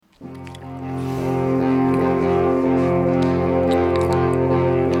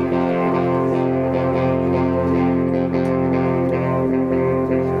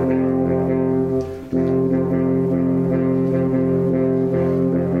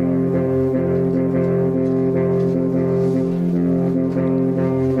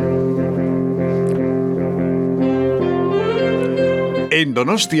En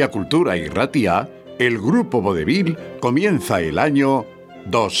Donostia Cultura y Ratia, el grupo Vodevil comienza el año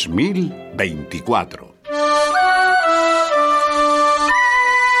 2024.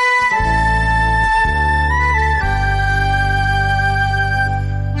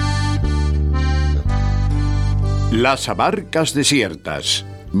 Las abarcas desiertas,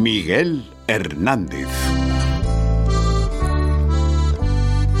 Miguel Hernández.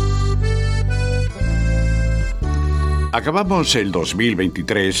 Acabamos el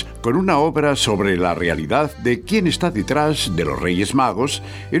 2023 con una obra sobre la realidad de quién está detrás de los Reyes Magos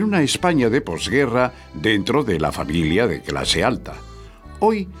en una España de posguerra dentro de la familia de clase alta.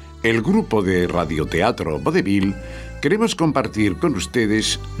 Hoy, el grupo de Radioteatro Vodevil queremos compartir con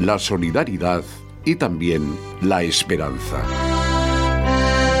ustedes la solidaridad y también la esperanza.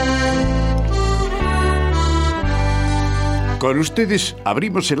 Con ustedes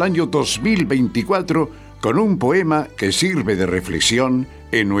abrimos el año 2024 con un poema que sirve de reflexión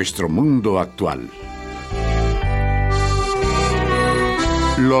en nuestro mundo actual.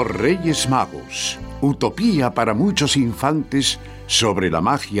 Los Reyes Magos, utopía para muchos infantes sobre la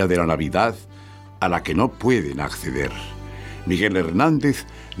magia de la Navidad a la que no pueden acceder. Miguel Hernández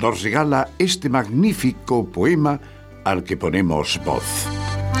nos regala este magnífico poema al que ponemos voz.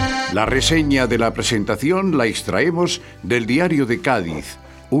 La reseña de la presentación la extraemos del Diario de Cádiz,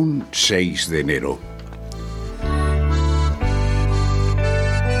 un 6 de enero.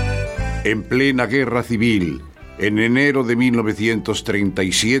 En plena guerra civil, en enero de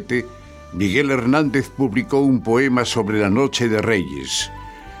 1937, Miguel Hernández publicó un poema sobre la Noche de Reyes.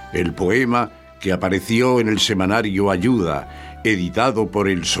 El poema, que apareció en el semanario Ayuda, editado por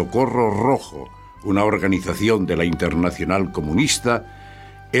el Socorro Rojo, una organización de la Internacional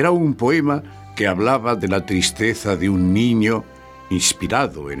Comunista, era un poema que hablaba de la tristeza de un niño,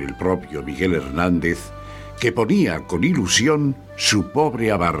 inspirado en el propio Miguel Hernández, que ponía con ilusión su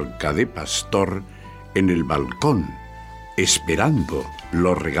pobre abarca de pastor en el balcón, esperando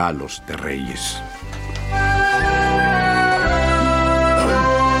los regalos de Reyes.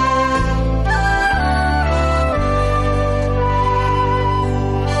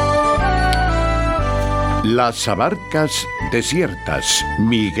 Las abarcas desiertas,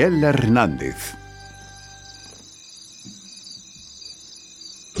 Miguel Hernández.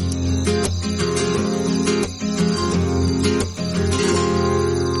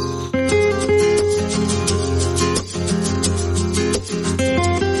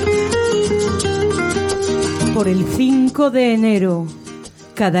 Por el 5 de enero,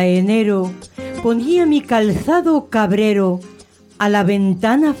 cada enero, ponía mi calzado cabrero a la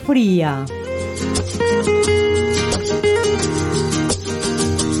ventana fría.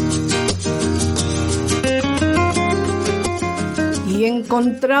 Y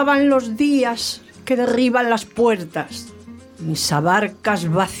encontraban los días que derriban las puertas, mis abarcas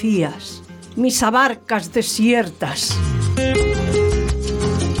vacías, mis abarcas desiertas.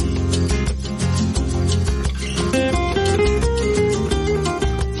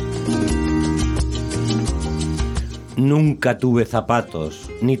 Nunca tuve zapatos,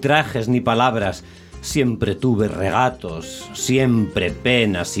 ni trajes, ni palabras. Siempre tuve regatos, siempre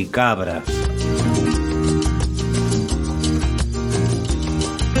penas y cabras.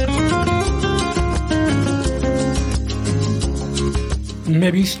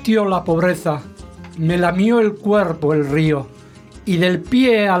 Me vistió la pobreza, me lamió el cuerpo el río, y del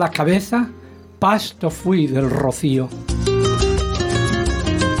pie a la cabeza, pasto fui del rocío.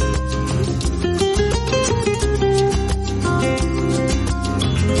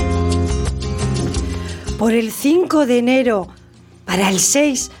 Por el 5 de enero, para el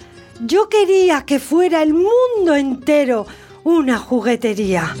 6, yo quería que fuera el mundo entero una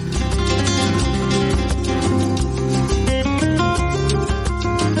juguetería.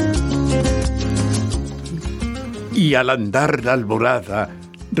 Y al andar la alborada,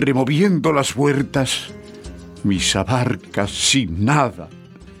 removiendo las huertas, mis abarcas sin nada,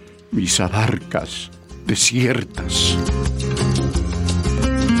 mis abarcas desiertas.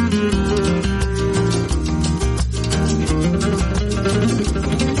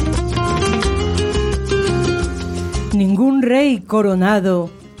 Ningún rey coronado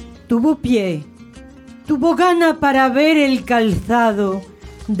tuvo pie, tuvo gana para ver el calzado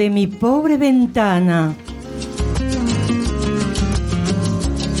de mi pobre ventana.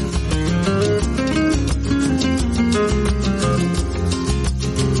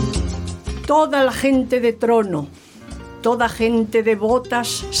 Toda la gente de trono, toda gente de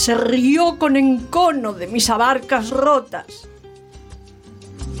botas se rió con encono de mis abarcas rotas.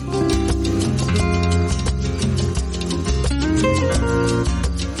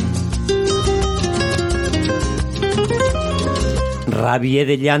 rabié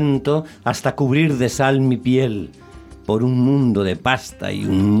de llanto hasta cubrir de sal mi piel, por un mundo de pasta y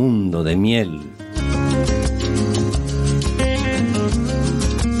un mundo de miel.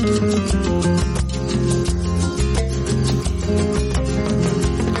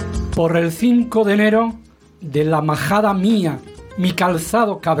 Por el 5 de enero, de la majada mía, mi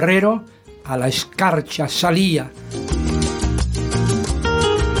calzado cabrero a la escarcha salía.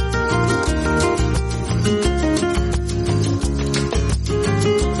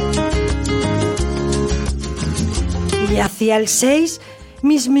 Y hacia el 6,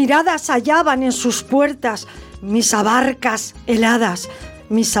 mis miradas hallaban en sus puertas mis abarcas heladas,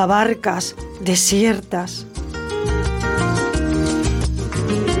 mis abarcas desiertas.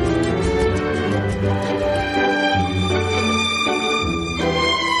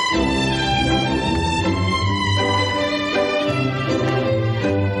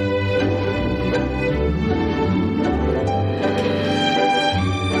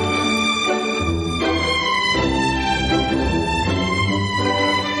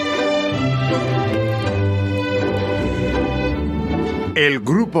 El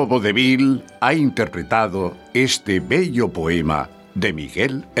grupo Vodevil ha interpretado este bello poema de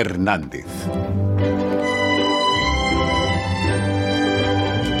Miguel Hernández.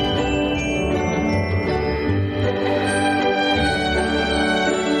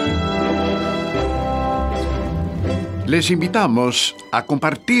 Les invitamos a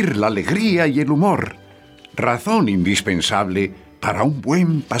compartir la alegría y el humor, razón indispensable para un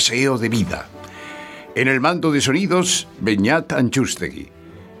buen paseo de vida. En el mando de sonidos, Beñat Antxustegui.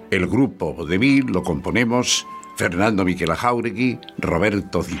 El grupo Vodevil lo componemos Fernando Miquel Jauregui,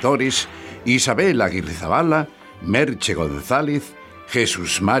 Roberto Citores, Isabel Aguirrezabala, Merche González,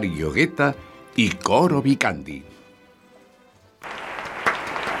 Jesús Mario Guetta y Coro Vicandi.